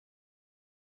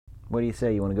What do you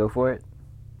say? You want to go for it?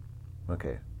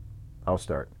 Okay, I'll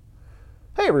start.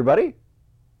 Hey everybody!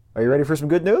 Are you ready for some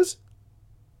good news?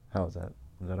 How is that?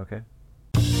 Is that okay?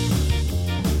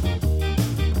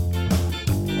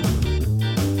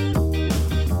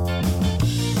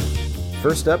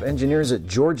 First up, engineers at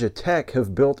Georgia Tech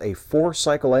have built a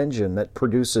 4-cycle engine that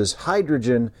produces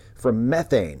hydrogen from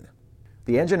methane.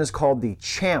 The engine is called the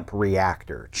CHAMP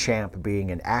reactor, CHAMP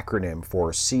being an acronym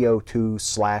for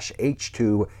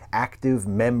CO2/H2 active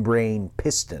membrane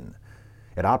piston.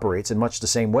 It operates in much the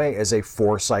same way as a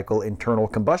 4-cycle internal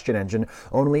combustion engine,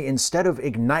 only instead of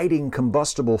igniting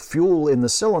combustible fuel in the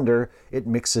cylinder, it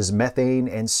mixes methane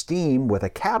and steam with a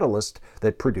catalyst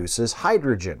that produces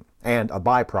hydrogen, and a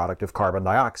byproduct of carbon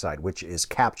dioxide, which is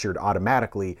captured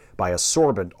automatically by a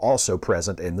sorbent also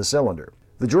present in the cylinder.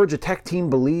 The Georgia Tech team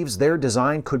believes their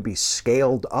design could be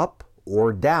scaled up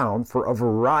or down for a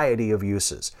variety of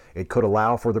uses. It could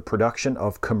allow for the production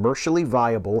of commercially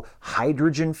viable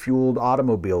hydrogen-fueled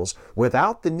automobiles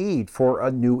without the need for a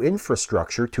new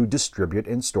infrastructure to distribute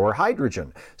and store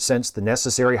hydrogen, since the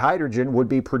necessary hydrogen would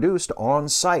be produced on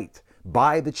site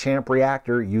by the CHAMP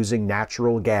reactor using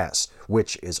natural gas,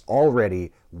 which is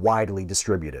already widely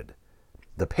distributed.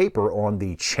 The paper on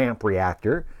the CHAMP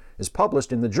reactor is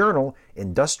published in the journal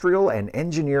Industrial and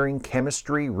Engineering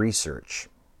Chemistry Research.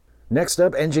 Next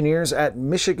up, engineers at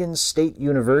Michigan State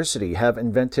University have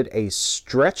invented a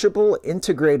stretchable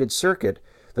integrated circuit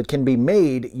that can be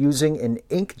made using an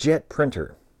inkjet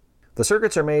printer. The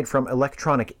circuits are made from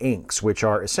electronic inks, which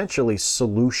are essentially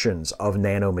solutions of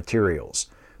nanomaterials.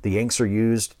 The inks are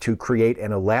used to create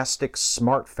an elastic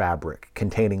smart fabric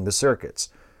containing the circuits.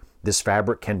 This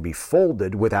fabric can be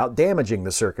folded without damaging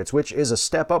the circuits, which is a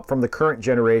step up from the current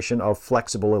generation of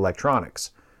flexible electronics.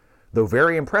 Though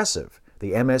very impressive,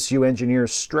 the MSU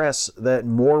engineers stress that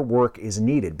more work is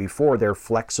needed before their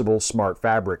flexible smart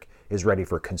fabric is ready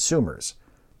for consumers.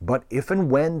 But if and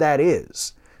when that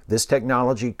is, this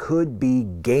technology could be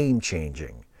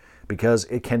game-changing. Because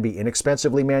it can be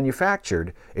inexpensively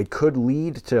manufactured, it could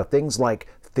lead to things like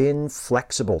thin,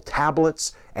 flexible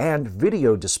tablets and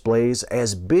video displays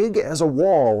as big as a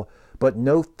wall, but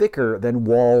no thicker than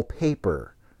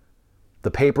wallpaper.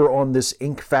 The paper on this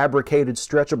ink-fabricated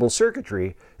stretchable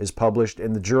circuitry is published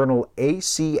in the journal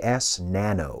ACS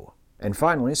Nano. And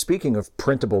finally, speaking of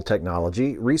printable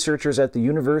technology, researchers at the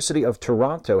University of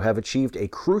Toronto have achieved a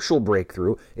crucial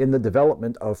breakthrough in the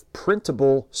development of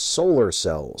printable solar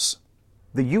cells.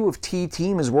 The U of T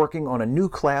team is working on a new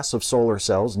class of solar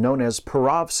cells known as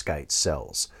perovskite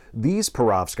cells. These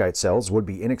perovskite cells would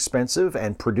be inexpensive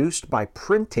and produced by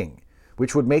printing,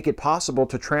 which would make it possible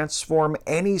to transform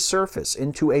any surface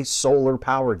into a solar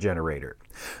power generator.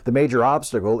 The major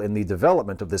obstacle in the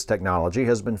development of this technology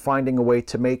has been finding a way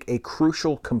to make a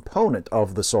crucial component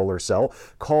of the solar cell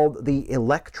called the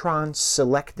electron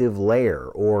selective layer,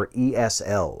 or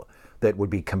ESL, that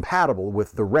would be compatible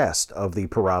with the rest of the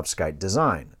perovskite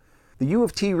design. The U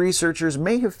of T researchers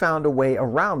may have found a way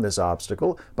around this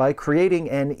obstacle by creating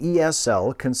an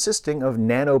ESL consisting of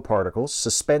nanoparticles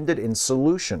suspended in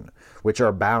solution, which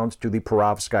are bound to the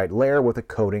perovskite layer with a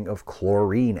coating of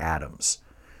chlorine atoms.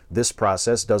 This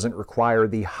process doesn't require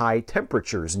the high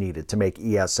temperatures needed to make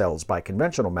ESLs by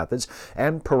conventional methods,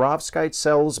 and perovskite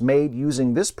cells made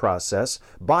using this process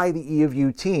by the E of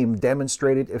U team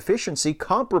demonstrated efficiency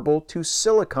comparable to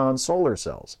silicon solar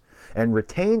cells, and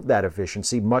retained that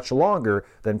efficiency much longer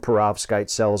than perovskite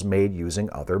cells made using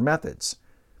other methods.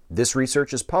 This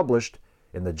research is published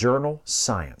in the journal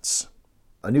Science.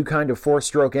 A new kind of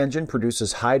 4-stroke engine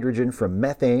produces hydrogen from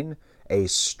methane. A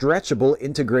stretchable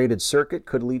integrated circuit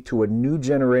could lead to a new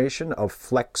generation of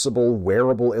flexible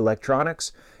wearable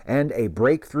electronics, and a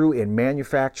breakthrough in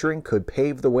manufacturing could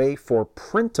pave the way for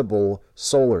printable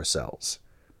solar cells.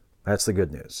 That's the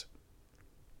good news.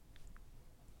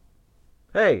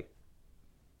 Hey,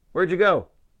 where'd you go?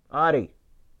 Adi,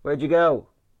 where'd you go?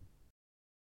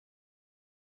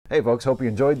 Hey folks, hope you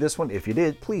enjoyed this one. If you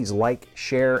did, please like,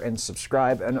 share, and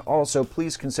subscribe. And also,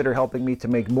 please consider helping me to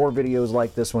make more videos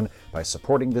like this one by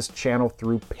supporting this channel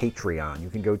through Patreon. You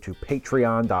can go to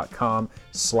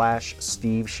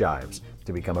patreon.com/Steve Shives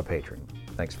to become a patron.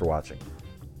 Thanks for watching.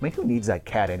 I mean, who needs that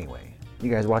cat anyway?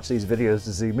 You guys watch these videos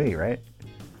to see me, right?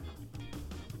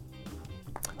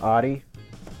 Adi,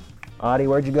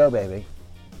 where'd you go, baby?